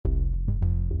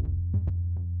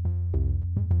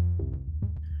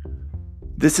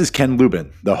This is Ken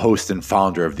Lubin, the host and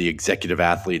founder of the Executive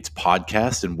Athletes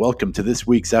Podcast, and welcome to this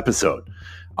week's episode.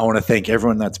 I want to thank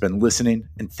everyone that's been listening,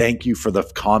 and thank you for the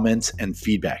comments and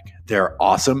feedback. They're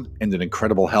awesome and an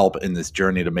incredible help in this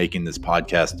journey to making this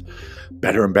podcast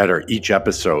better and better each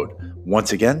episode.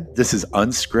 Once again, this is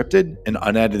unscripted and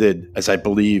unedited, as I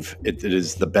believe it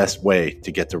is the best way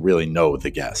to get to really know the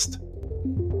guest.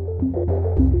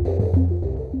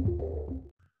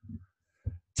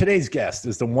 Today's guest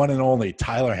is the one and only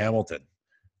Tyler Hamilton.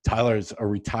 Tyler's a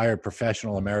retired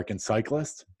professional American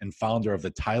cyclist and founder of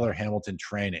the Tyler Hamilton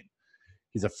Training.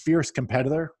 He's a fierce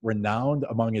competitor, renowned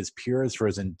among his peers for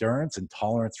his endurance and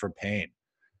tolerance for pain.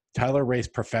 Tyler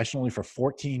raced professionally for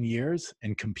 14 years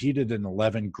and competed in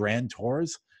 11 Grand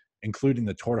Tours, including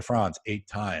the Tour de France 8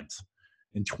 times.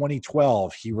 In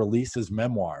 2012, he released his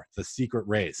memoir, The Secret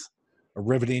Race, a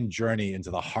riveting journey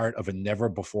into the heart of a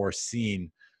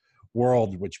never-before-seen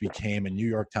world, which became a New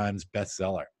York Times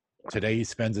bestseller. Today, he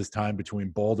spends his time between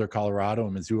Boulder, Colorado,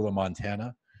 and Missoula,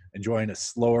 Montana, enjoying a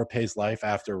slower paced life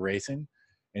after racing.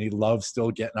 And he loves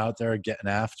still getting out there, getting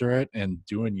after it, and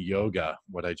doing yoga,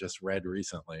 what I just read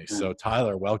recently. So,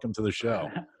 Tyler, welcome to the show.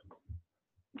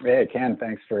 Hey, Ken,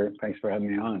 thanks for having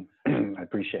me on. I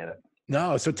appreciate it.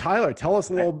 No, so Tyler, tell us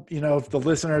a little, if the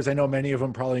listeners, I know many of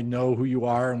them probably know who you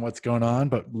are and what's going on,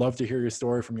 but love to hear your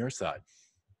story from your side.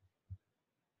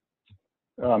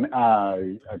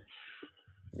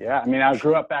 Yeah, I mean, I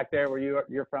grew up back there where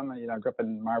you're from. I grew up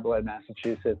in Marblehead,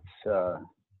 Massachusetts.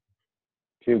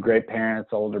 2 great parents,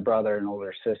 older brother and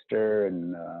older sister,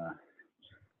 and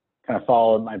kind of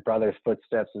followed my brother's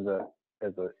footsteps as a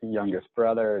youngest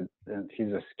brother. And he's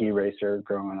a ski racer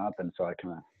growing up, and so I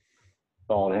kind of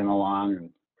followed him along and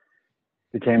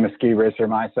became a ski racer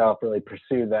myself. Really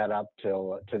pursued that up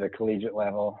to the collegiate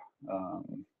level. I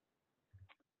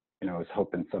was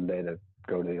hoping someday to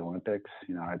go to the Olympics.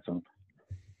 I had some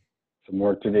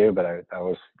work to do, but that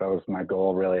was my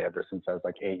goal really ever since I was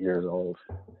like 8 years old.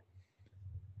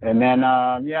 And then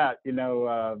I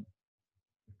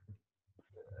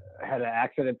had an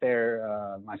accident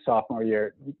there my sophomore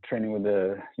year, training with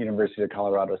the University of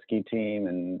Colorado ski team,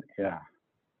 and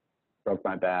broke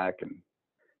my back. And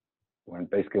when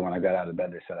I got out of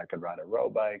bed, they said I could ride a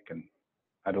road bike, and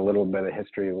I had a little bit of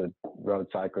history with road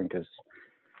cycling because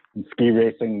in ski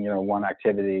racing, one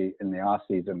activity in the off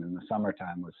season in the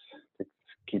summertime was to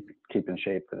keep in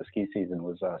shape for the ski season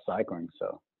was cycling.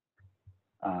 So,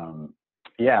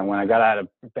 when I got out of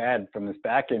bed from this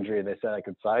back injury, they said I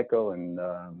could cycle, and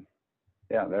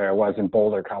there I was in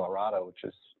Boulder, Colorado, which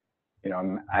is,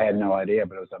 I had no idea,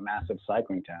 but it was a massive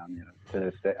cycling town. To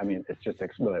this day, I mean, it's just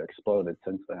really exploded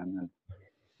since then.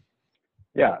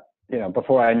 And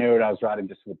before I knew it, I was riding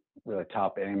just with really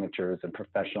top amateurs and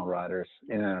professional riders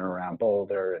in and around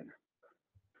Boulder. And,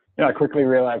 I quickly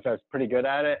realized I was pretty good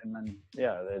at it. And then,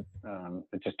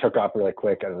 it just took off really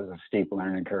quick. It was a steep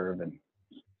learning curve, and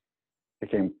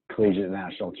became collegiate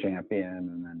national champion.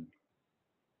 And then,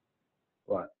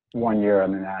 1 year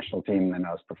on the national team, and then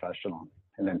I was professional.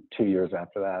 And then 2 years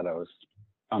after that, I was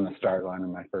on the start line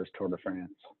in my first Tour de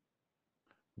France.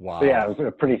 Wow. So, it was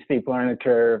a pretty steep learning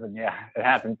curve, and it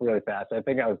happened really fast. I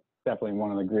think I was definitely one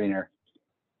of the greener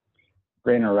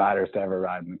riders to ever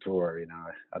ride in the Tour.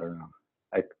 I don't know.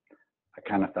 I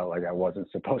kind of felt like I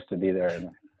wasn't supposed to be there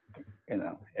in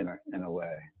a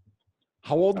way.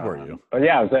 How old were you? But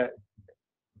I was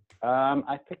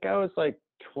I think I was like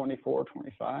 24,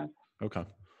 25. Okay.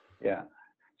 Yeah.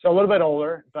 So a little bit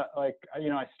older, but I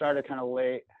started kind of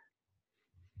late,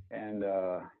 and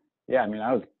I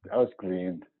was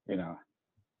green.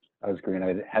 I was green.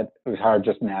 It was hard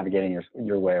just navigating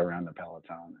your way around the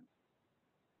peloton,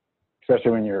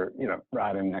 especially when you're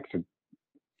riding next to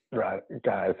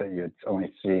guys that you'd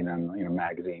only seen on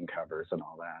magazine covers and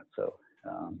all that. So,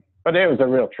 but it was a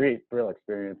real treat, real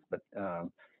experience. But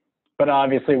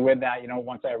obviously with that,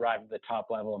 once I arrived at the top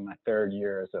level in my 3rd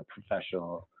year as a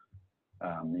professional,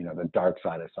 the dark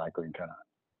side of cycling kind of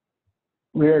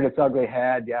reared its ugly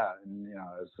head. And,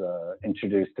 I was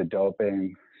introduced to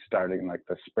doping starting like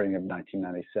the spring of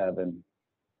 1997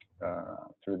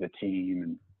 through the team.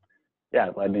 And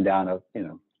it led me down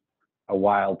a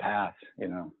wild path.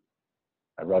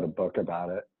 I wrote a book about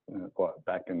it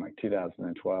back in like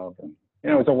 2012. And,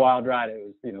 it was a wild ride. It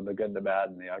was, the good, the bad,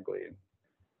 and the ugly. And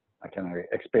I kind of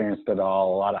experienced it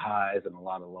all, a lot of highs and a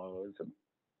lot of lows, and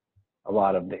a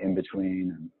lot of the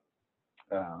in-between.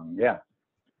 And,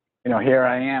 here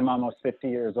I am almost 50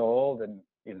 years old, and,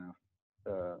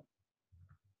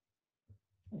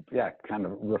 kind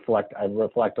of I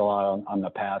reflect a lot on the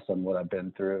past, on what I've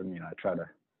been through. And, I try to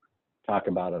talk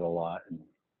about it a lot and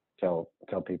tell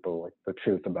people like the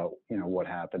truth about, you know, what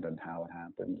happened and how it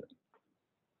happened.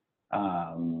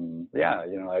 Yeah,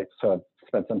 you know, so I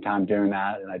spent some time doing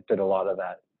that, and I did a lot of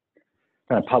that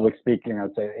kind of public speaking,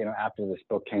 I'd say, you know, after this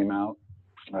book came out.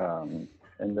 And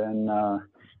then,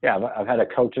 yeah, I've had a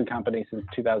coaching company since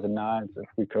 2009. So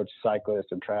we coach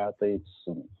cyclists and triathletes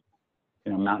and,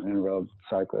 you know, mountain and road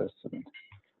cyclists. And,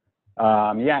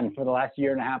 yeah, and for the last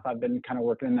year and a half, I've been kind of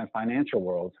working in the financial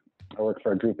world. I work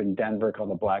for a group in Denver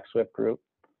called the Black Swift Group.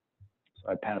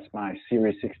 So I passed my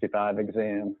Series 65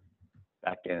 exam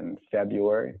back in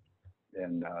February.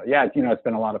 And, yeah, you know, it's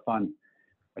been a lot of fun.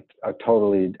 A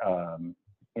totally,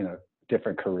 you know,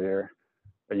 different career.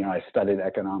 But, you know, I studied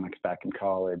economics back in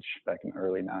college, back in the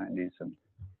early 90s. And,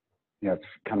 you know, it's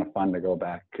kind of fun to go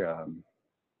back,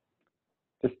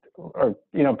 just, or,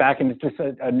 you know, back into just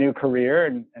a new career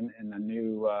and a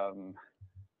new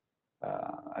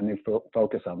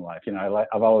focus on life. You know,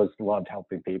 I've always loved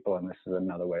helping people, and this is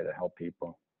another way to help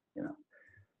people, you know,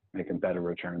 making better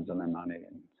returns on their money.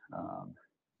 And,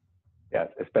 yeah,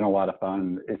 it's been a lot of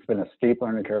fun. It's been a steep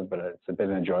learning curve, but it's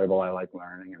been enjoyable. I like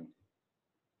learning, and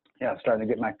yeah, starting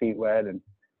to get my feet wet, and,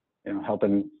 you know,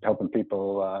 helping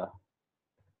people,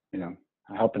 you know,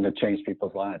 helping to change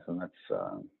people's lives, and that's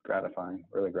gratifying,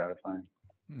 really gratifying.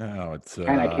 No, it's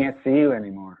and I can't see you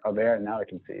anymore. Oh, there, now I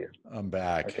can see you. I'm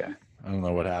back. Okay. I don't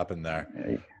know what happened there.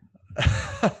 Yeah.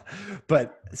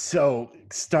 But so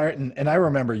starting, and I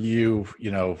remember you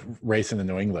know, racing in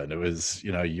New England. It was,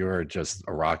 you know, you're just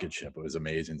a rocket ship. It was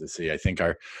amazing to see. I think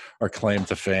our claim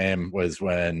to fame was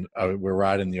when we're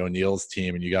riding the O'Neill's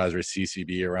team, and you guys were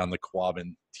CCB around the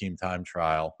Quabbin team time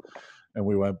trial, and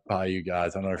we went by you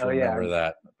guys. I don't know if you remember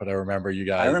that, but I remember you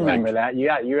guys. I remember that.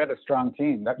 Yeah, you had a strong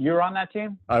team. You were on that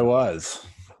team? I was.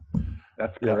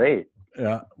 That's great.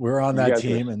 Yeah, we were on that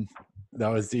team, and that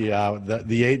was the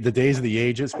days of the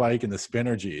Aegis bike and the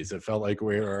Spinergies. It felt like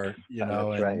we were, you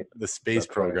know, in the space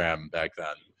program back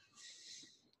then.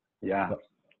 Yeah.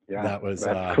 Yeah. That was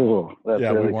cool. That's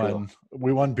really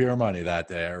we won beer money that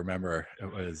day. I remember it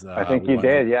was I think you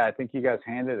did. Yeah, I think you guys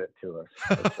handed it to us.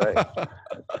 That's right.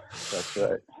 That's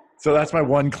right. So that's my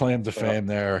one claim to fame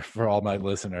there for all my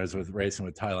listeners, with racing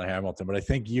with Tyler Hamilton. But I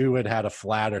think you had a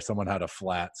flat, or someone had a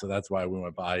flat, so that's why we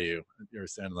went by you. You were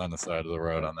standing on the side of the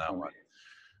road on that one.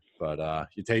 But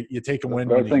you take a win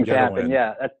when you can get a win.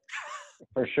 Yeah, that's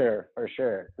for sure.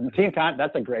 And the team time,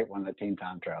 that's a great one. The team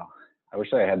time trail. I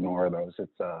wish I had more of those.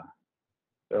 It's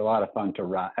they're a lot of fun to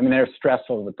ride. I mean, they're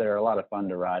stressful, but they're a lot of fun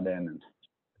to ride in, and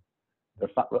they're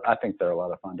fun. I think they're a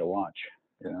lot of fun to watch.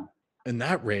 You know. And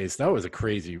that race, that was a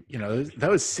crazy, you know,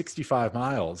 that was 65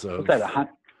 miles of.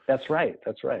 That's right.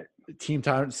 Team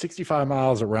time, 65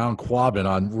 miles around Quabbin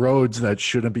on roads that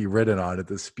shouldn't be ridden on at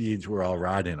the speeds we're all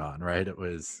riding on, right? It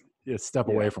was a step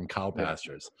away from cow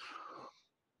pastures.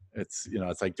 It's, you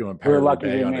know, it's like doing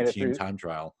Paris-Roubaix on a team time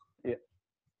trial.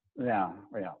 Yeah.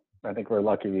 I think we're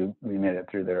lucky we made it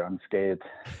through there unscathed.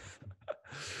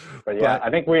 But yeah, I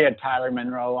think we had Tyler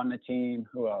Monroe on the team.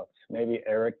 Who else? Maybe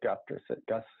Eric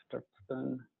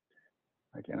Gustafson.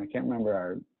 I can't remember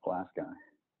our last guy.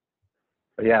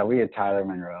 But yeah, we had Tyler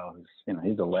Monroe. Who's, you know,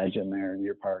 he's a legend there in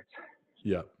your parts.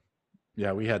 Yeah.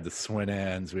 Yeah, we had the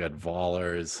Swinans, we had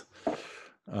Vollers.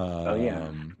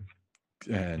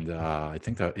 And I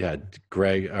think that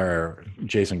Greg or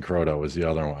Jason Croto was the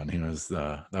other one. He was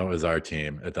that was our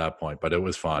team at that point, but it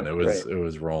was fun. It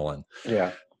was rolling.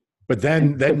 Yeah. But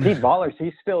then Pete Vollers,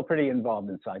 he's still pretty involved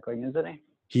in cycling, isn't he?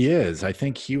 He is. I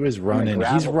think he was running.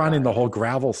 He's running the whole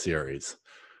gravel series.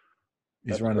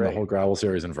 He's running the whole gravel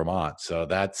series in Vermont. So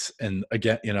that's, and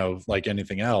again, you know, like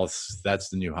anything else, that's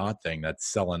the new hot thing that's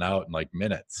selling out in like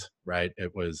minutes, right?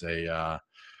 It was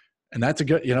and that's a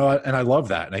good, you know, and I love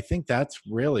that. And I think that's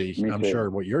really, I'm sure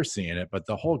what you're seeing it, but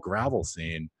the whole gravel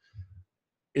scene,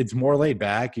 it's more laid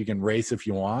back. You can race if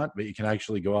you want, but you can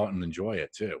actually go out and enjoy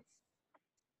it too.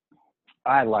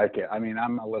 I like it. I mean,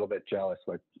 I'm a little bit jealous,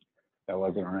 like I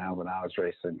wasn't around when I was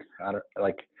racing.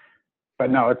 But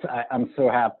no, I'm so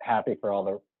happy for all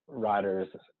the riders,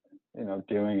 you know,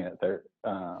 doing it. They're,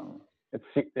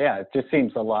 it just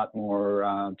seems a lot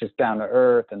more just down to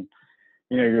earth, and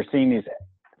you know, you're seeing these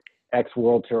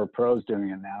ex-World Tour pros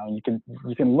doing it now, and you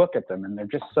can look at them, and they're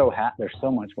just so happy. They're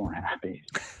so much more happy,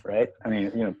 right? I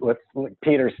mean, you know, let's look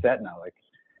Peter Stettner, like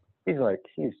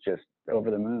he's just over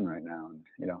the moon right now, and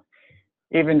you know,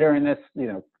 even during this, you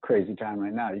know, crazy time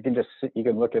right now, you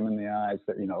can look him in the eyes,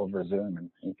 that, you know, over Zoom, and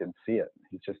you can see it.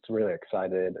 He's just really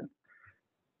excited, and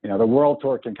you know, the World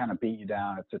Tour can kind of beat you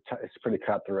down. It's pretty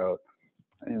cutthroat.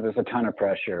 I mean, there's a ton of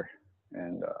pressure,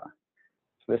 and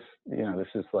this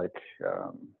is like.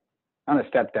 On a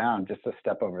step down, just a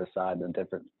step over the side, and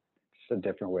different, a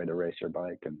different way to race your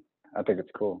bike, and I think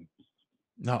it's cool.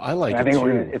 No, I like And I it think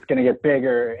too. it's going to get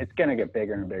bigger. It's going to get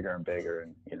bigger and bigger and bigger,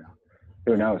 and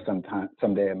who knows?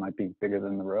 Someday it might be bigger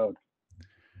than the road.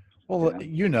 Well,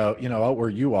 out where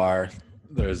you are,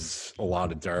 there's a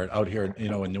lot of dirt out here,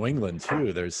 in New England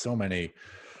too. There's so many,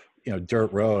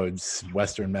 dirt roads,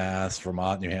 Western Mass,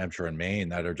 Vermont, New Hampshire, and Maine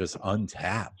that are just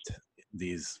untapped.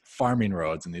 These farming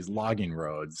roads and these logging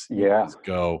roads, just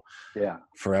go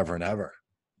forever and ever.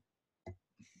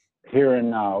 Here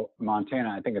in Montana,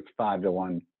 I think it's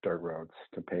 5-to-1 dirt roads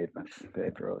to paved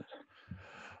roads.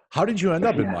 How did you end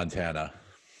up in Montana?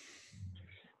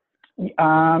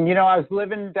 I was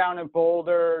living down in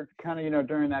Boulder, kind of,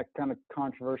 during that kind of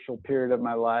controversial period of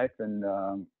my life, and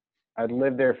I'd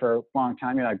lived there for a long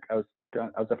time. I was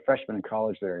a freshman in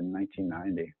college there in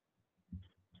 1990,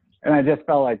 and I just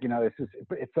felt like, it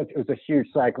was a huge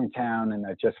cycling town, and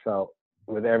I just felt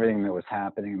with everything that was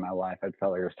happening in my life, I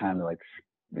felt like it was time to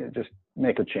just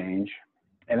make a change.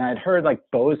 And I'd heard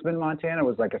Bozeman, Montana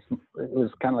was it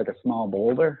was kind of like a small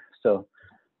Boulder, so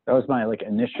that was my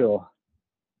initial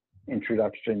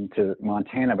introduction to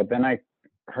Montana. But then I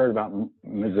heard about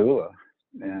Missoula,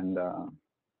 and I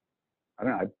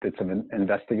don't know, I did some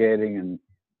investigating and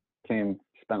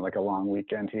spent a long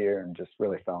weekend here and just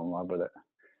really fell in love with it.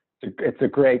 It's a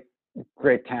great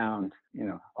town,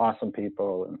 awesome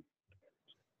people and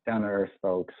down to earth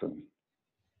folks. And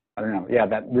I don't know,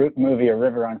 that movie A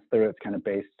River Runs Through It's kind of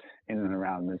based in and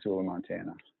around Missoula,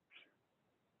 Montana.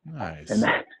 Nice. And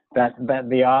that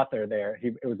the author there,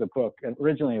 it was a book.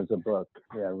 Originally it was a book.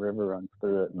 Yeah, River Runs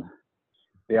Through It. And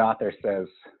the author says,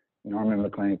 Norman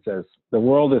MacLean says, "The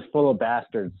world is full of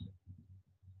bastards.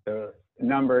 The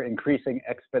number increasing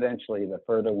exponentially the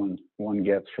further one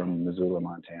gets from Missoula,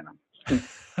 Montana."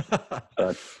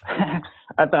 So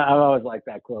I've always liked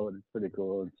that quote. It's pretty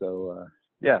cool. And so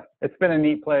it's been a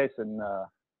neat place, and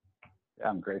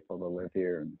I'm grateful to live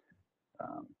here. And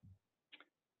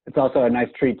it's also a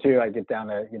nice treat too. I get down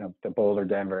to the Boulder,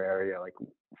 Denver area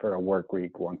for a work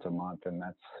week once a month, and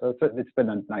it's been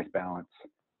a nice balance.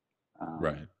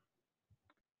 Right.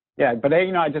 Yeah, but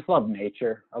I just love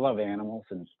nature. I love animals,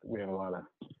 and we have a lot of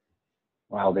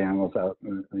wild animals out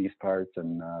in these parts.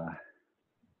 And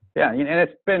and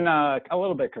it's been a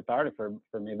little bit cathartic for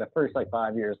me. The first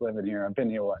 5 years living here, I've been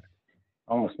here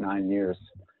almost 9 years.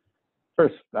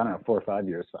 First, I don't know, 4 or 5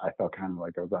 years, I felt kind of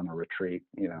like I was on a retreat.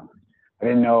 I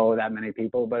didn't know that many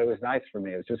people, but it was nice for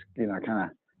me. It was just I kind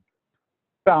of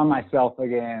found myself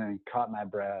again and caught my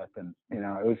breath, and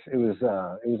it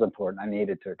was important. I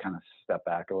needed to kind of step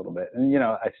back a little bit, and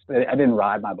I didn't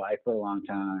ride my bike for a long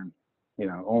time,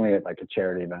 only at a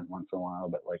charity event once in a while,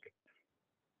 but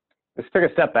just took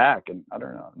a step back, and I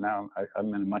don't know, now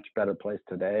I'm in a much better place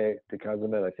today because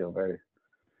of it. I feel very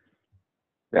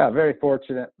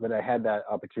fortunate that I had that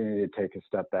opportunity to take a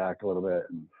step back a little bit,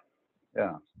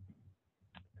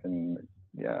 and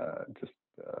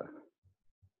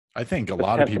I think a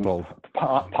lot of people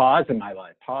pause in my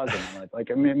life.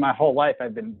 My whole life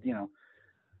I've been,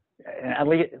 at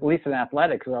least in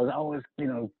athletics, I was always,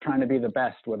 trying to be the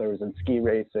best, whether it was in ski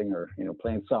racing or,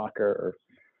 playing soccer or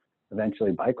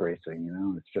eventually bike racing.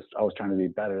 It's just always trying to be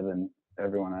better than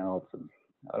everyone else. And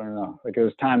I don't know, it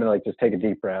was time to just take a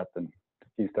deep breath and a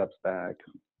few steps back.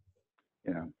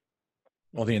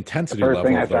 Well, the intensity the first level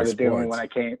thing I of those started doing sports. when I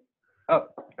came. Oh,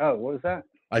 what was that?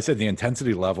 I said the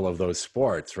intensity level of those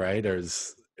sports, right?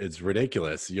 It's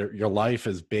ridiculous. Your life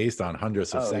is based on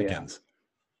hundreds of seconds.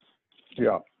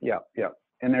 Yeah.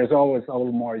 And there's always a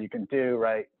little more you can do,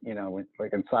 right?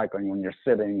 Like in cycling, when you're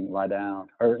sitting, lie down,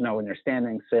 or no, when you're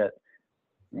standing, sit.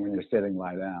 When you're sitting,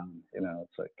 lie down.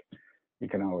 It's you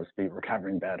can always be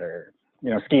recovering better.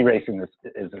 Ski racing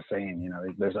is the same.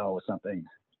 There's always something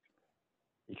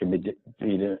you can be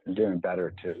doing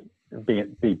better to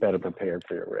be better prepared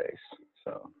for your race.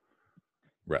 So,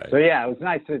 right. So yeah, it was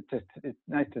nice it's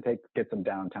nice to get some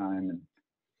downtime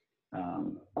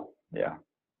and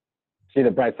see the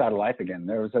bright side of life again.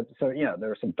 There were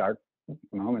some dark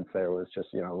moments there. It was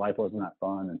just life wasn't that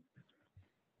fun,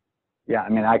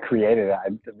 and I created it.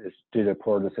 It's due to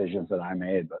poor decisions that I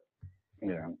made, but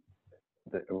it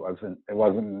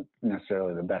wasn't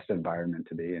necessarily the best environment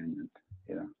to be in.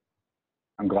 And,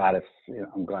 I'm glad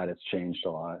it's changed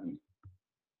a lot, and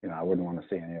I wouldn't want to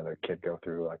see any other kid go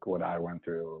through what I went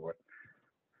through, or what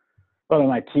other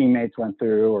my teammates went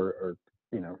through, or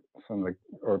some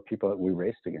or people that we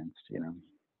raced against.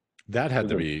 That had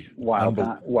to be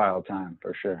wild time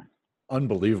for sure.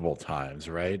 Unbelievable times,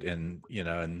 right? And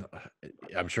and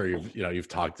I'm sure you've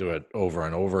talked to it over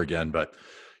and over again, but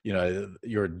you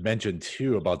mentioned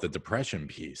too about the depression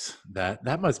piece.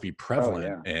 That must be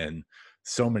prevalent in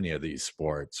so many of these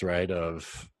sports, right?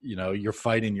 Of, you know, you're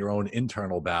fighting your own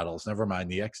internal battles, never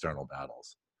mind the external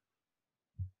battles.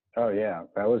 Oh yeah,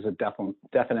 that was a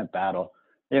definite battle.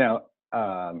 You know,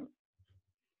 I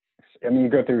mean, you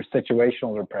go through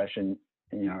situational depression,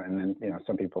 you know, and then, you know,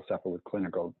 some people suffer with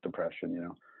clinical depression, you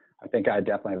know. I think I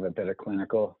definitely have a bit of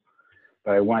clinical,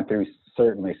 but I went through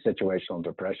certainly situational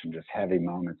depression, just heavy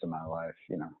moments in my life,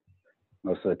 you know,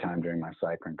 most of the time during my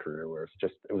cycling career, where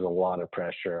it was a lot of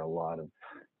pressure, a lot of,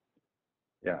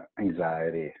 yeah,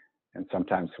 anxiety. And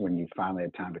sometimes when you finally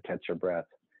had time to catch your breath,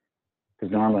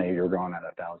 because normally you're going at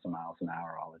 1,000 miles an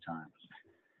hour all the time.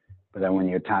 But then when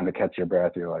you had time to catch your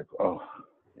breath, you're like, oh,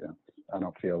 you know, I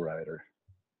don't feel right. Or,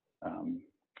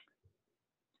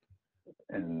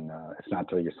 it's not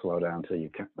till you slow down till you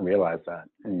can realize that.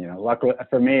 And, you know, luckily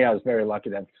for me, I was very lucky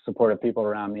to have supportive people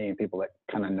around me and people that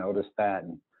kind of noticed that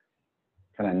and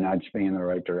kind of nudged me in the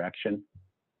right direction.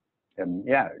 And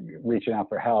yeah, reaching out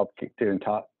for help, doing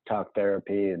talk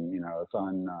therapy, and, you know, I was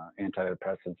on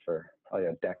antidepressants for probably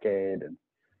a decade, and,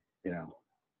 you know,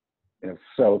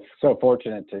 so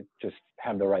fortunate to just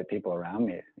have the right people around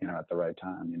me, you know, at the right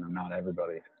time. You know, not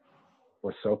everybody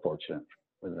was so fortunate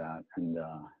with that. And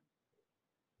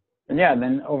yeah, and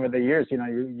then over the years, you know,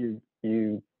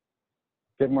 you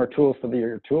get more tools for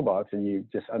your toolbox, and you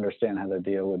just understand how to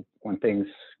deal with when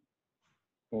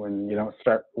you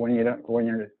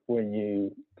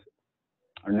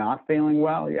are not feeling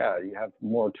well. Yeah, you have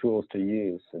more tools to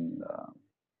use, and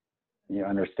you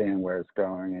understand where it's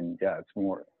going, and yeah, it's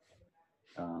more.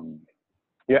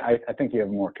 Yeah, I think you have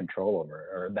more control over it,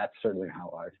 or that's certainly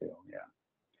how I feel. Yeah,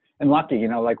 and lucky, you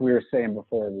know, like we were saying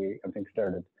before we, I think,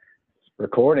 started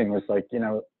recording, was like, you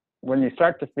know, when you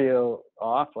start to feel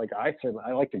off, like I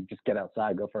like to just get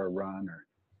outside, go for a run, or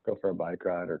go for a bike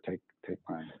ride, or take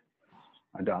my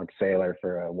dog Sailor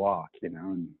for a walk, you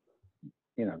know, and,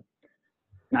 you know,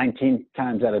 19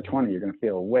 times out of 20, you're going to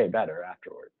feel way better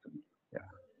afterwards. And, yeah.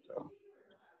 So.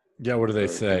 Yeah. What do they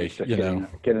say? You know,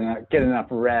 get enough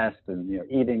rest, and, you know,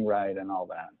 eating right and all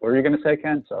that. What were you going to say,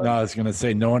 Ken? Sorry. No, I was going to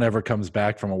say, no one ever comes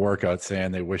back from a workout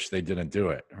saying they wish they didn't do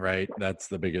it. Right. That's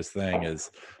the biggest thing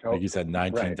is, like you said,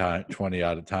 19 times, 20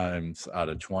 out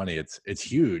of 20, it's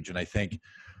huge. And I think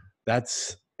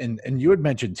that's, and you had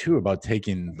mentioned too about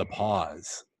taking the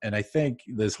pause. And I think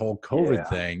this whole COVID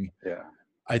thing,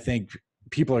 I think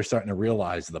people are starting to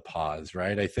realize the pause,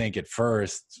 right? I think at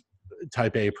first,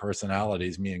 type A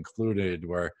personalities, me included,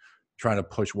 were trying to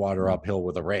push water uphill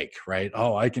with a rake, right?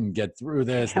 Oh, I can get through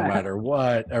this no matter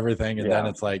what, everything. And then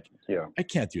it's like, I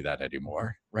can't do that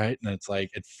anymore, right? And it's like,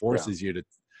 it forces you to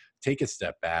take a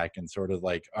step back and sort of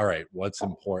like, all right, what's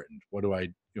important? What do I,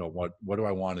 you know, what do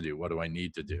I want to do? What do I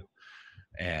need to do?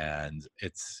 And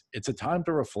it's a time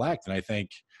to reflect. And I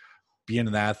think being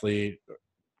an athlete,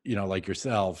 you know, like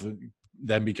yourself,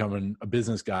 then becoming a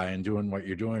business guy and doing what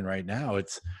you're doing right now,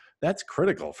 that's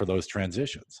critical for those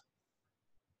transitions.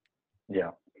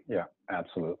 Yeah,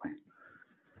 absolutely.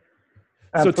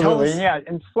 So tell us,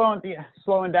 and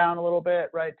slowing down a little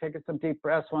bit, right? Taking some deep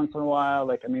breaths once in a while.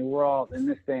 Like, I mean, we're all in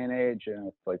this day and age, you know,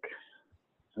 it's like,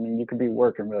 I mean, you could be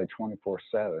working really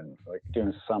 24/7, like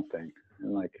doing something,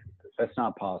 and like, that's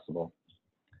not possible.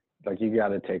 Like, you got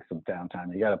to take some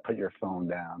downtime. You got to put your phone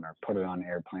down or put it on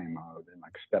airplane mode and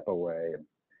like step away and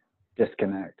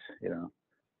disconnect, you know,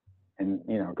 and,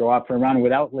 you know, go out for a run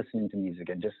without listening to music,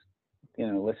 and just, you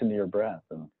know, listen to your breath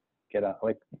and get out.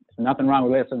 Like, nothing wrong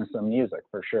with listening to some music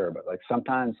for sure, but like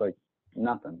sometimes, like,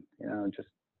 nothing, you know, just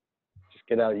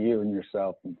get out you and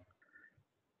yourself and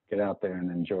get out there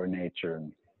and enjoy nature,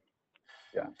 and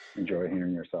enjoy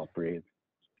hearing yourself breathe.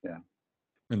 Yeah.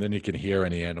 And then you can hear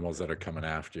any animals that are coming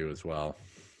after you as well.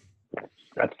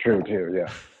 That's true too.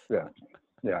 Yeah.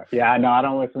 No, I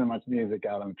don't listen to much music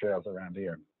out on the trails around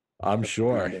here. I'm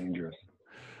sure. Dangerous.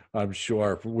 I'm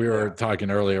sure. We were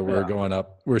talking earlier,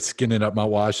 we're skinning up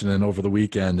Mount Washington over the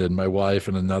weekend, and my wife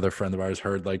and another friend of ours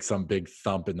heard like some big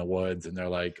thump in the woods, and they're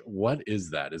like, what is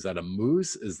that? Is that a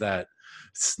moose? Is that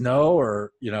snow?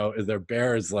 Or, you know, is there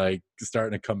bears like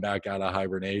starting to come back out of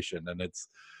hibernation? And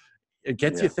it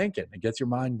gets you thinking, it gets your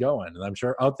mind going. And I'm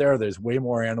sure out there's way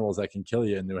more animals that can kill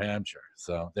you in New Hampshire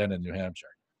than in New Hampshire.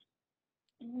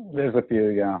 There's a few,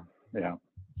 yeah.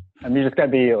 I mean, you got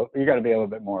to be a little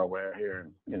bit more aware here,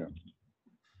 and, you know,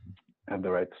 have the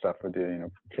right stuff with you. You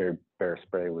know, carry bear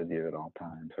spray with you at all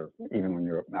times, or even when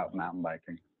you're out mountain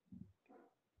biking.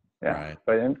 Yeah, right.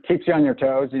 But it keeps you on your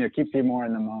toes, and it keeps you more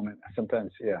in the moment.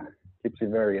 Sometimes, keeps you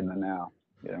very in the now.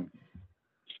 Yeah.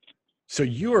 So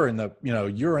you're in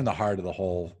the heart of the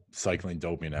whole cycling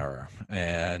doping era,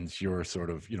 and you're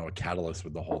sort of, you know, a catalyst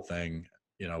with the whole thing,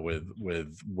 you know, with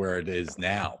where it is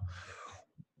now.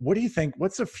 what do you think?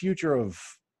 What's the future of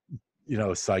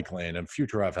cycling and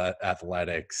future of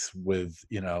athletics with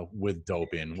with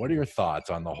doping? What are your thoughts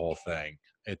on the whole thing?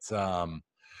 It's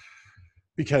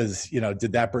because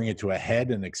did that bring it to a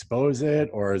head and expose it,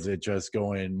 or is it just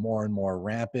going more and more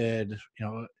rampant?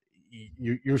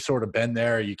 You've sort of been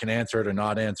there. You can answer it or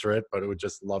not answer it, but I would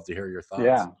just love to hear your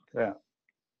thoughts. Yeah.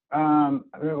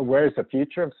 Where's the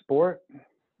future of sport?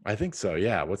 I think so.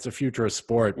 Yeah. What's the future of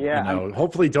sport? Yeah.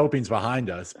 Hopefully doping's behind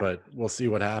us, but we'll see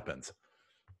what happens.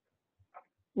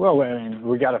 Well, I mean,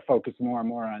 we got to focus more and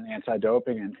more on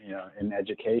anti-doping and in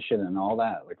education and all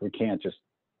that. Like, we can't just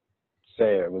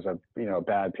say it was a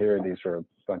bad period. These were a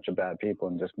bunch of bad people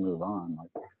and just move on.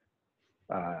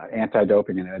 Like,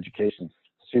 anti-doping and education is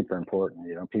super important.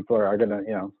 People are gonna.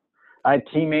 I had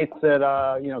teammates that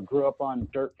grew up on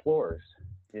dirt floors.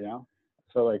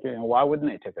 So like why wouldn't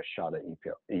they take a shot at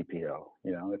EPO?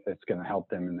 If it's going to help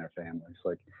them and their families.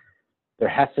 Like, there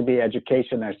has to be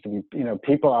education. There's to be,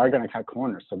 people are going to cut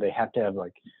corners. So they have to have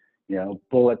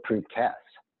bulletproof tests,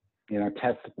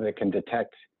 tests that can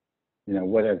detect,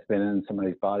 what has been in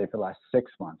somebody's body for the last 6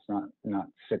 months, not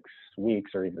 6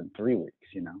 weeks or even 3 weeks,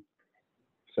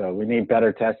 So we need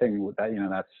better testing.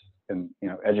 That's in,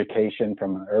 education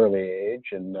from an early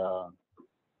age. And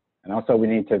also we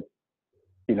need to,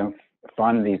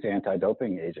 fund these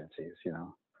anti-doping agencies,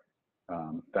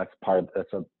 that's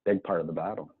a big part of the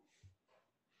battle.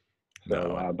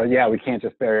 So, but yeah, we can't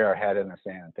just bury our head in the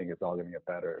sand and think it's all going to get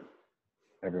better.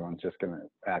 Everyone's just going to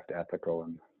act ethical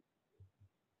and,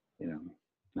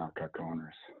 not cut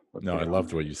corners. No, I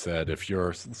loved what you said. If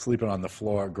you're sleeping on the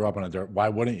floor, grew up on a dirt, why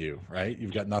wouldn't you, right?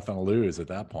 You've got nothing to lose at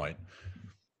that point.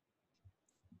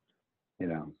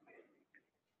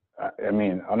 I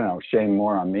mean, I don't know, shame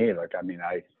more on me. Like, I mean,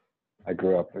 I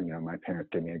grew up, my parents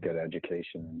gave me a good education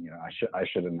and, I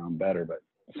should have known better, but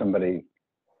somebody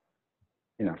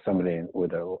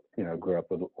with grew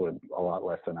up with a lot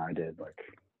less than I did. Like,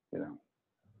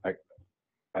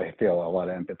 I feel a lot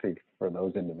of empathy for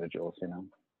those individuals,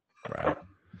 Right.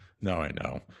 No, I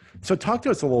know. So talk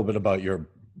to us a little bit about your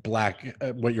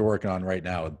what you're working on right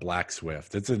now with Black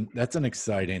Swift. That's an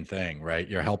exciting thing, right?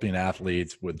 You're helping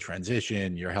athletes with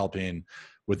transition. You're helping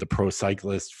with the Pro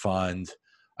Cyclist Fund.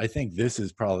 I think this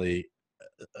is probably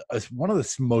one of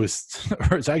the most,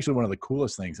 or it's actually one of the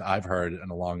coolest things I've heard in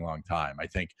a long, long time. I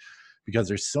think because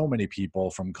there's so many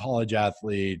people from college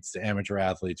athletes to amateur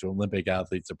athletes to Olympic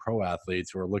athletes to pro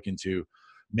athletes who are looking to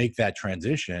make that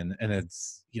transition. And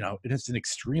it's an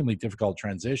extremely difficult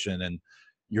transition, and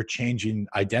you're changing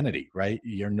identity, right?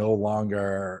 You're no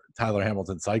longer Tyler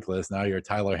Hamilton cyclist. Now you're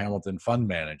Tyler Hamilton fund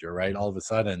manager, right? All of a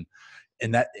sudden,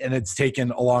 and it's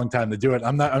taken a long time to do it.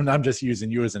 I'm just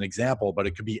using you as an example, but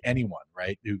it could be anyone,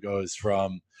 right? Who goes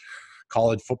from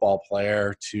college football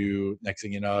player to, next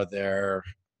thing you know, they're,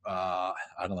 I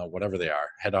don't know, whatever they are,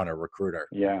 headhunter, recruiter.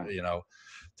 Yeah.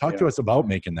 Talk to us about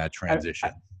making that transition.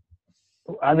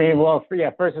 I mean, well,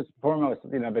 first and foremost,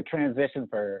 the transition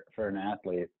for an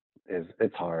athlete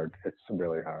it's hard. It's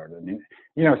really hard. I mean,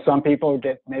 some people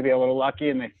get maybe a little lucky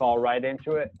and they fall right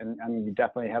into it. And I mean, you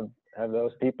definitely have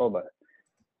those people, but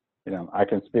I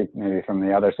can speak maybe from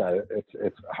the other side.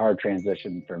 It's a hard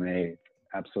transition for me.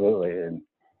 Absolutely. And,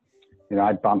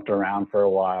 I bumped around for a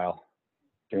while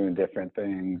doing different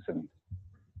things, and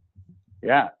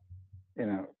yeah,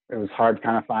 it was hard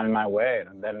kind of finding my way.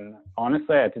 And then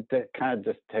honestly, I had to kind of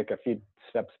just take a few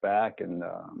steps back and,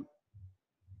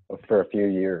 for a few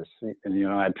years, and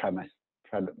I'd tried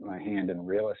my hand in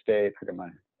real estate. I got my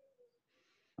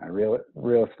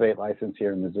real estate license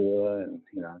here in Missoula, and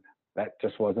that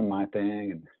just wasn't my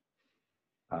thing.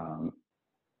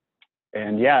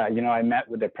 And yeah, I met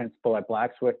with the principal at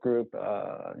Black Swift Group,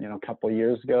 a couple of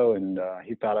years ago, and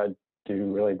he thought I'd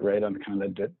do really great on kind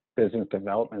of the business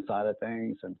development side of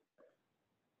things. And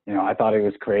I thought he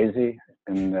was crazy,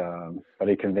 and but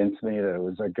he convinced me that it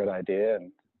was a good idea.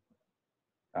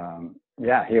 And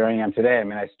yeah, here I am today. I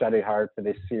mean, I studied hard for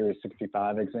this Series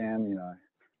 65 exam.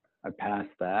 I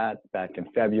passed that back in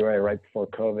February, right before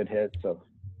COVID hit. So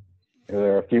there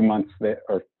were a few months there,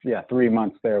 3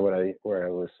 months there where it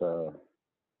was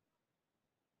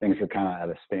things were kind of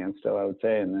at a standstill, I would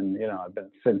say. And then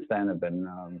since then I've been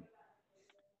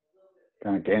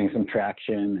kind of gaining some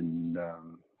traction and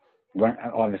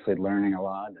obviously learning a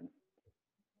lot.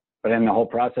 But in the whole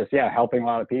process, helping a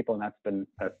lot of people, and that's been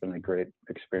a great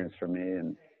experience for me,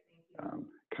 and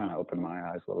kind of opened my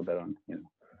eyes a little bit on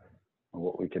on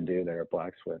what we can do there at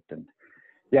Black Swift. And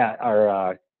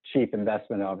our chief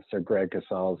investment officer, Greg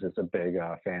Casals, is a big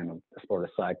fan of the sport of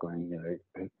cycling.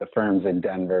 The firm's in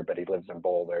Denver, but he lives in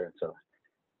Boulder, so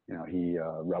he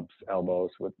rubs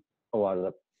elbows with a lot of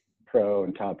the pro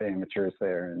and top amateurs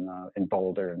there in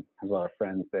Boulder, and has a lot of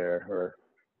friends there who are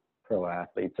pro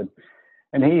athletes.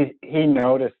 And he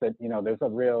noticed that, you know, there's a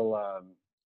real,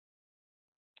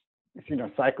 you know,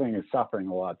 cycling is suffering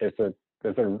a lot. There's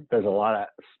a lot of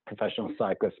professional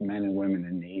cyclists, men and women,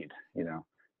 in need, you know,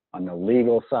 on the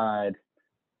legal side,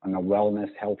 on the wellness,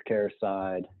 healthcare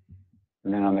side,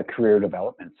 and then on the career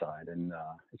development side. And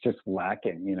it's just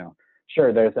lacking, you know.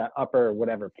 Sure, there's that upper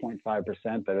whatever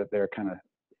 0.5% that they're kind of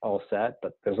all set,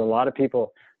 but there's a lot of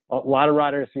people, a lot of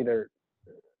riders either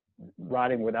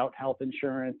riding without health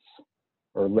insurance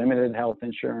or limited health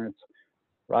insurance.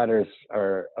 Riders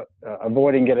are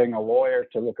avoiding getting a lawyer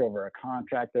to look over a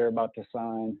contract they're about to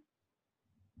sign,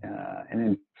 and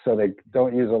then, so they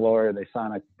don't use a lawyer. They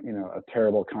sign a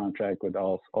terrible contract with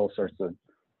all sorts of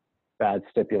bad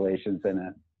stipulations in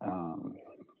it.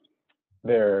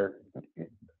 There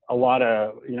a lot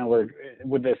of, you know, we're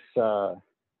with this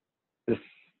this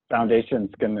foundation is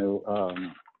going to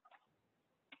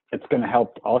it's going to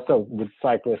help also with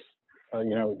cyclists, you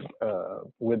know,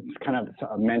 with kind of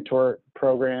a mentor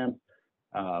program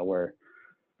where,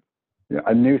 you know,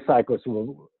 a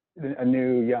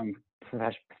new young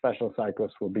professional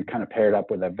cyclist will be kind of paired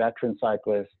up with a veteran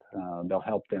cyclist. They'll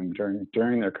help them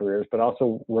during their careers, but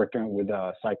also working with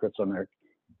cyclists on their,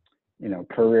 you know,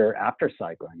 career after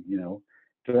cycling. You know,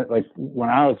 like when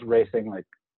I was racing, like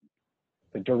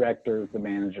the directors, the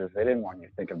managers, they didn't want you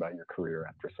thinking about your career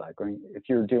after cycling. If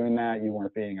you're doing that, you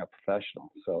weren't being a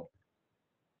professional. So,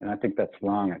 and I think that's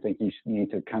wrong. I think you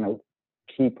need to kind of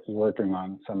keep working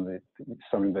on some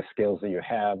of the skills that you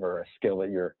have, or a skill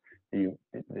that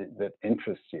that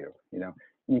interests you. You know,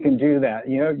 you can do that.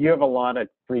 You know, you have a lot of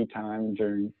free time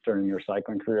during your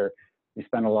cycling career. You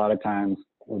spend a lot of time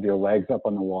with your legs up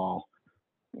on the wall,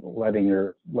 letting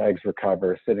your legs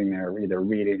recover, sitting there either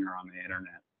reading or on the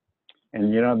internet.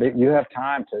 And, you know, you have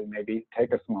time to maybe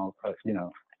take a small, you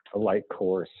know, a light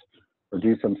course or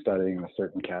do some studying in a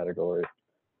certain category.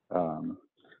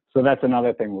 So that's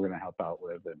another thing we're going to help out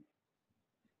with. And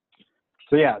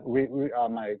so, yeah,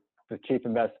 the chief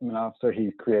investment officer,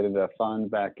 he created a fund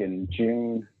back in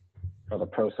June called the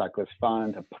Pro Cyclist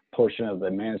Fund. A portion of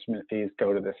the management fees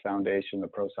go to this foundation, the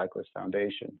Pro Cyclist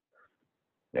Foundation.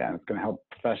 Yeah, it's going to help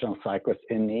professional cyclists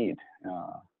in need.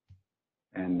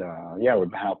 Yeah,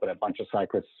 we've been helping a bunch of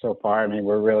cyclists so far. I mean,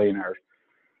 we're really in our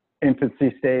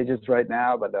infancy stages right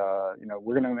now, but you know,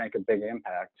 we're going to make a big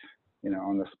impact, you know,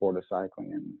 on the sport of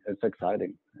cycling, and it's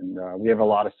exciting. And we have a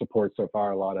lot of support so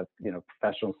far, a lot of, you know,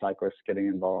 professional cyclists getting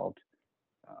involved,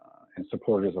 and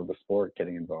supporters of the sport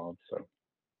getting involved. So,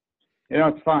 you know,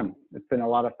 it's fun. It's been a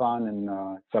lot of fun,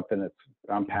 and something that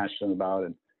I'm passionate about,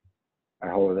 and I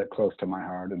hold it close to my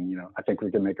heart. And, you know, I think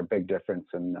we can make a big difference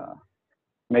and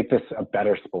make this a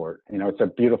better sport. You know, it's a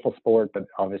beautiful sport, but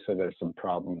obviously there's some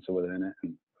problems within it,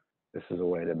 and this is a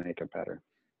way to make it better.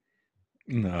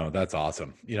 No, that's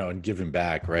awesome. You know, and giving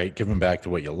back, right? Giving back to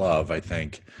what you love, I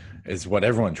think, is what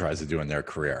everyone tries to do in their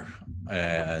career.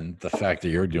 And the fact that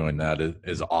you're doing that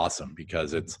is awesome,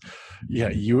 because it's, yeah,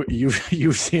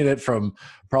 you've seen it from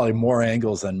probably more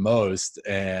angles than most,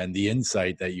 and the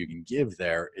insight that you can give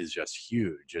there is just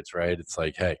huge. It's right. It's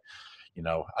like, hey, you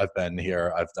know, I've been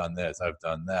here, I've done this, I've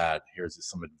done that. Here's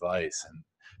some advice, and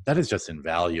that is just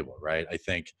invaluable, right? I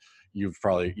think you've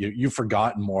probably you've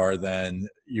forgotten more than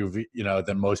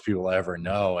than most people ever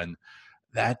know, and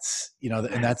that's, you know,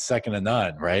 and that's second to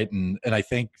none, right? And I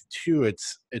think too,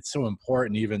 it's so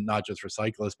important, even not just for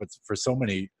cyclists, but for so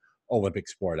many Olympic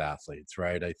sport athletes,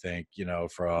 right? I think, you know,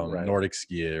 from Right. Nordic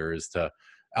skiers to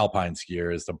alpine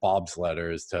skiers to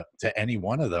bobsledders to any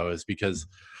one of those, because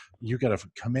you got to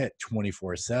commit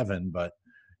 24/7, but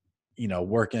you know,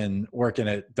 working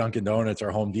at Dunkin' Donuts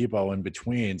or Home Depot in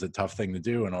between is a tough thing to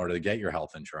do in order to get your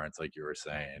health insurance, like you were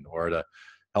saying, or to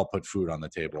help put food on the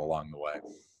table along the way.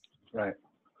 Right.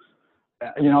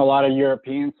 You know, a lot of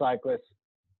European cyclists,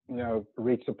 you know,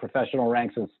 reach the professional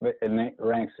ranks and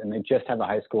they just have a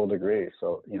high school degree.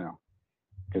 So, you know,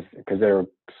 because they're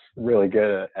really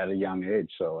good at a young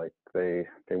age. So like they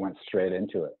went straight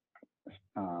into it.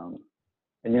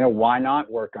 And, you know, why not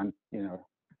work on, you know,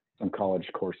 some college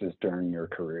courses during your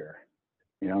career?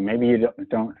 You know, maybe you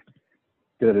don't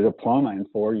get a diploma in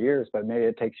 4 years, but maybe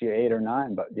it takes you 8 or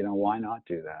 9, but, you know, why not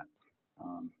do that?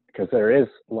 Because there is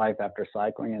life after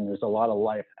cycling, and there's a lot of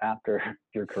life after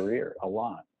your career, a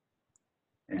lot.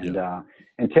 And,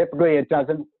 and typically it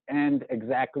doesn't end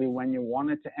exactly when you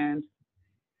want it to end,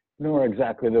 nor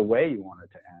exactly the way you want it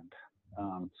to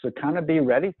end. So kind of be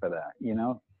ready for that, you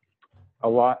know. A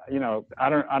lot, you know,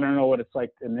 I don't know what it's like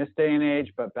in this day and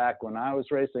age, but back when I was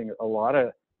racing, a lot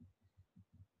of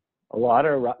a lot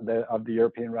of the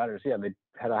European riders, yeah, they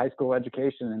had a high school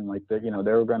education and like they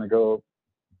were going to go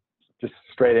just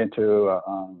straight into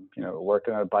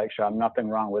working at a bike shop. Nothing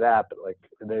wrong with that, but like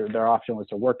their option was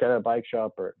to work at a bike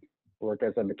shop or work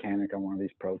as a mechanic on one of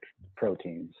these pro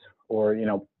teams, or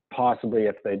possibly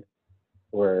if they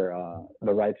were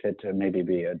the right fit to maybe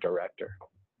be a director.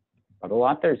 But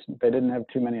they didn't have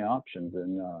too many options,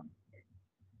 and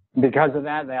because of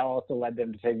that, that also led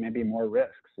them to take maybe more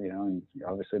risks. And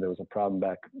obviously there was a problem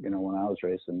back when I was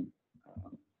racing.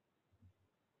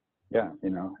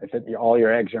 If all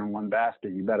your eggs are in one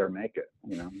basket, you better make it.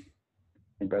 You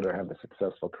better have a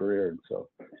successful career. And so,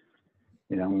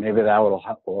 maybe that will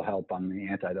help on the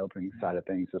anti-doping side of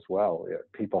things as well.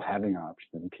 People having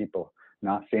options, and people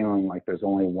not feeling like there's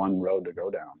only one road to go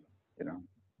down.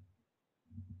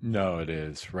 No, it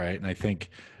is, right. And I think,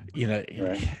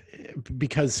 Right.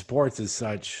 because sports is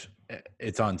such,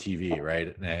 it's on TV,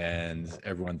 right? And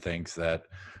everyone thinks that,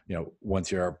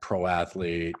 once you're a pro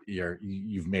athlete,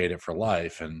 you've made it for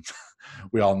life. And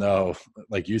we all know,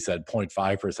 like you said,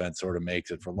 0.5% sort of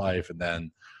makes it for life. And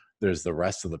then there's the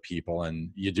rest of the people, and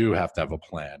you do have to have a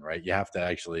plan, right? You have to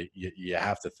actually, you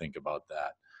have to think about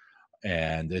that.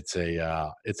 And it's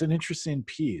an interesting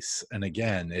piece. And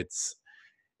again, it's,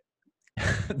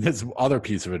 this other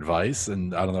piece of advice,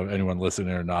 and I don't know if anyone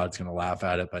listening or not is going to laugh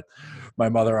at it, but my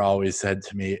mother always said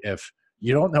to me, if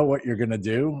you don't know what you're going to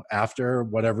do after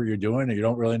whatever you're doing, or you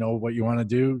don't really know what you want to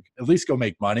do, at least go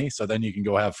make money. So then you can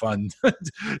go have fun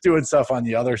doing stuff on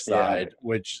the other side,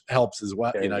 which helps as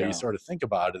well. You sort of think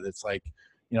about it. It's like,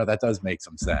 that does make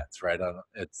some sense, right?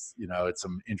 It's, it's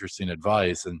some interesting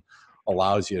advice, and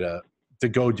allows you to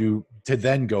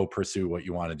then go pursue what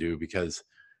you want to do, because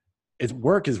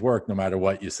work is work no matter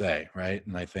what you say, right?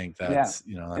 And I think that's that's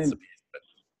the piece of it.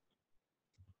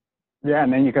 Yeah,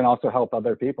 and then you can also help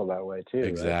other people that way too.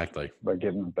 Exactly. Right? By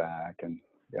giving them back, and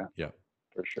yeah,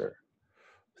 for sure.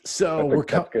 So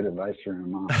that's good advice for your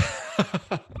mom.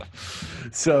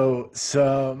 So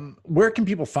where can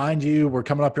people find you? We're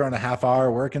coming up here on a half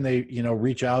hour. Where can they,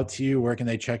 reach out to you? Where can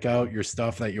they check out your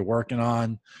stuff that you're working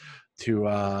on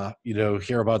to,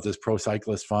 hear about this Pro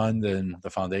Cyclist Fund and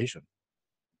the foundation?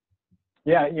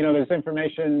 Yeah, there's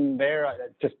information there.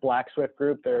 Just Black Swift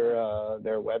Group, their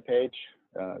webpage.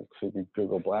 So you can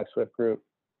Google Black Swift Group.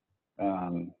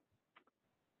 I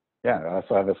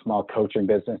also have a small coaching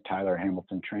business, Tyler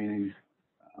Hamilton Training.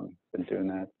 Been doing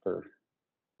that for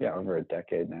over a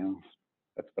decade now.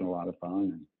 That's been a lot of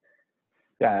fun.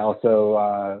 And I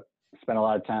also spent a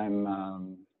lot of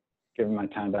time giving my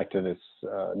time back to this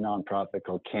nonprofit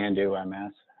called Can Do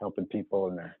MS, helping people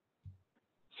and their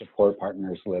support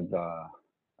partners live a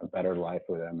better life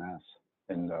with MS.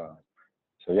 And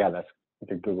that's, you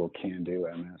could Google Can Do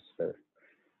MS.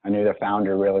 I knew the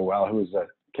founder really well, he was a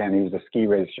ski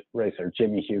racer,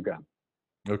 Jimmy Huga.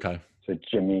 Okay. So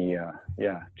Jimmy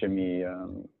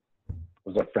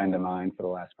was a friend of mine for the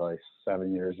last probably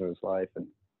 7 years of his life. And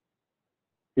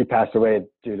he passed away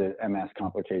due to MS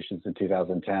complications in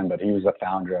 2010, but he was the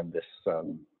founder of this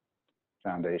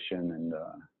foundation, and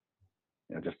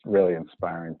just really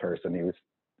inspiring person. He was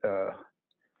the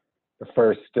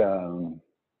first,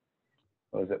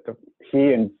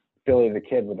 he and Billy the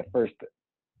Kid were the first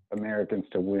Americans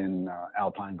to win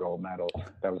Alpine gold medals.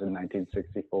 That was in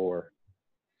 1964.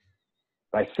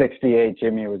 By 68,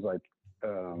 Jimmy was like,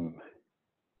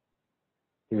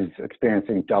 he was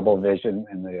experiencing double vision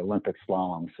in the Olympic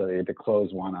slalom. So he had to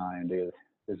close one eye and do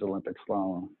his Olympic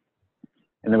slalom.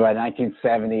 And then by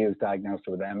 1970, he was diagnosed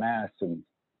with MS. And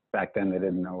back then they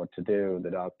didn't know what to do,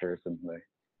 the doctors, and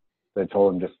they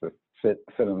told him just to sit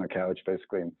on the couch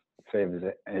basically and save his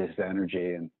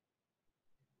energy. And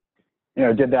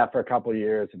did that for a couple of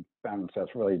years and found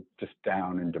himself really just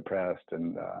down and depressed.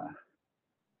 And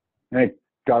he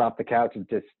got off the couch and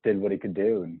just did what he could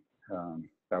do. And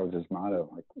that was his motto,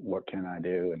 like, what can I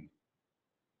do?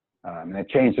 And it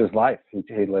changed his life.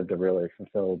 He lived a really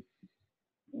fulfilled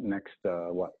next,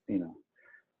 almost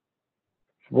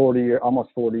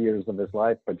 40 years of his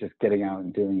life, but just getting out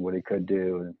and doing what he could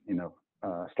do. And,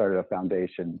 started a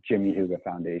foundation, Jimmy Huga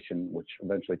Foundation, which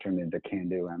eventually turned into Can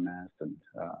Do MS. And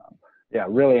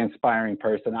really inspiring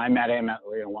person. I met him at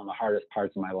one of the hardest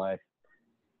parts of my life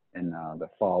in the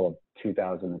fall of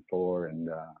 2004. And,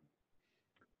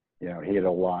 he had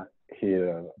a lot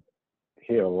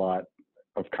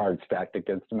of cards stacked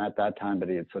against him at that time, but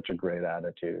he had such a great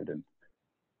attitude. And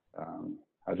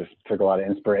I just took a lot of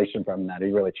inspiration from that.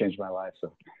 He really changed my life.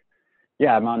 So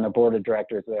I'm on the board of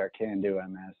directors there, Can Do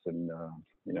MS, and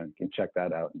you can check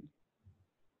that out and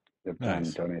if time,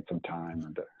 donate some time,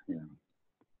 and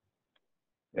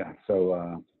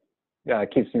So yeah,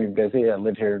 it keeps me busy. I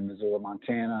live here in Missoula,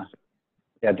 Montana.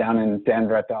 Yeah, down in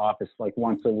Denver at the office like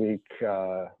once a week,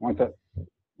 for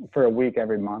a week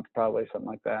every month, probably something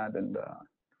like that. And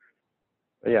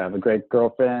but yeah, I have a great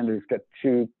girlfriend who's got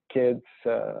 2 kids.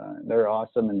 They're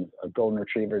awesome, and a golden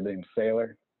retriever named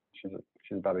Sailor. She's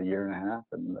about a year and a half,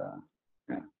 and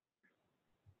yeah.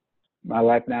 My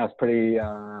life now is pretty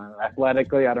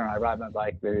athletically. I don't know. I ride my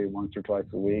bike maybe once or twice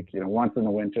a week. You know, once in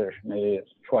the winter, maybe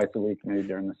twice a week, maybe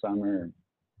during the summer.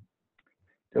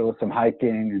 Do some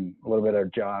hiking and a little bit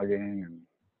of jogging and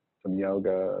some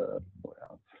yoga. What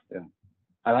else? Yeah,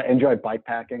 I enjoy bike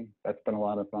packing. That's been a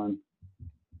lot of fun.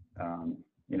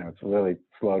 You know, it's really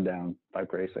slowed down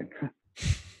bike racing.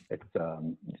 It's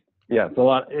yeah, it's a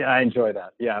lot. Yeah, I enjoy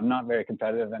that. Yeah, I'm not very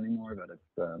competitive anymore, but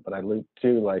it's but I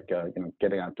too like you know,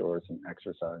 getting outdoors and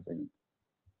exercising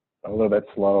a little bit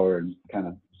slower and kind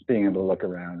of being able to look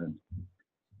around and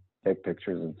take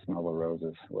pictures and smell the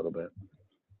roses a little bit.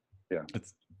 Yeah,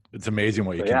 it's amazing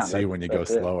what you so, can yeah, see when you go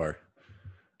slower.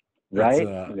 Right?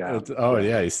 Yeah. Oh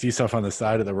yeah, you see stuff on the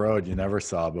side of the road you never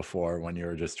saw before when you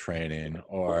were just training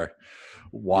or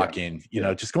walking. You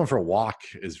know, just going for a walk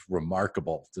is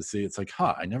remarkable to see. It's like,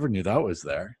 I never knew that was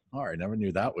there. I never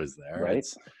knew that was there. Right.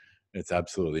 It's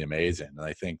absolutely amazing. And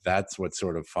I think that's what's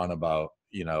sort of fun about,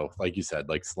 you know, like you said,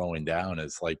 like slowing down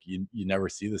is like you never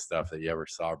see the stuff that you ever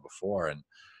saw before. And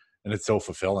it's so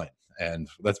fulfilling. And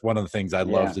that's one of the things I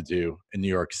love to do in New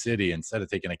York City. Instead of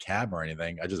taking a cab or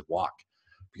anything, I just walk.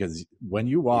 Because when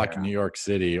you walk in New York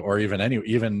City, or even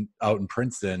out in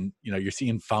Princeton, you know, you're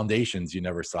seeing foundations you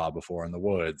never saw before in the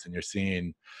woods, and you're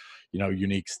seeing, you know,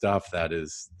 unique stuff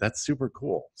that's super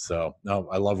cool. So no,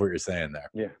 I love what you're saying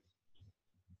there.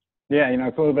 Yeah, you know,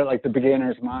 it's a little bit like the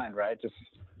beginner's mind, right? Just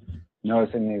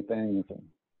noticing new things,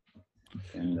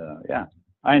 and yeah,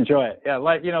 I enjoy it. Yeah,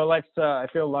 like, you know, life's I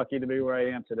feel lucky to be where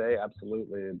I am today.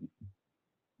 Absolutely.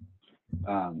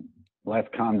 Life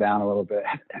calmed down a little bit,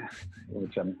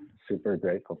 which I'm super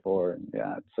grateful for. And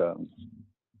yeah,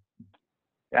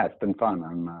 it's been fun.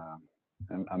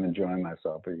 I'm enjoying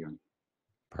myself again.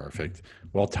 Perfect.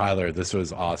 Well, Tyler, this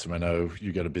was awesome. I know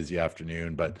you got a busy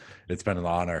afternoon, but it's been an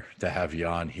honor to have you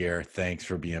on here. Thanks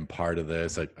for being part of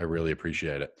this. I really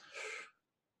appreciate it.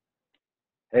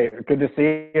 Hey, good to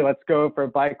see you. Let's go for a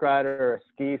bike ride or a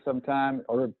ski sometime,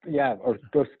 or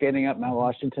go skating up Mount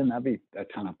Washington. That'd be a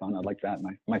ton of fun. I like that.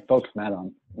 My folks met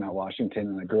on Mount Washington,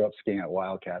 and I grew up skiing at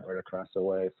Wildcat right across the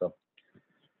way. So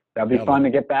that'd be fun to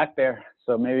get back there.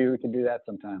 So maybe we can do that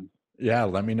sometime. Yeah,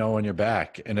 let me know when you're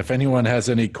back. And if anyone has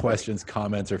any questions,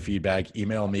 comments, or feedback,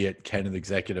 email me at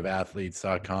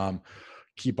ken@executiveathletes.com.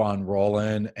 Keep on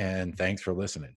rolling, and thanks for listening.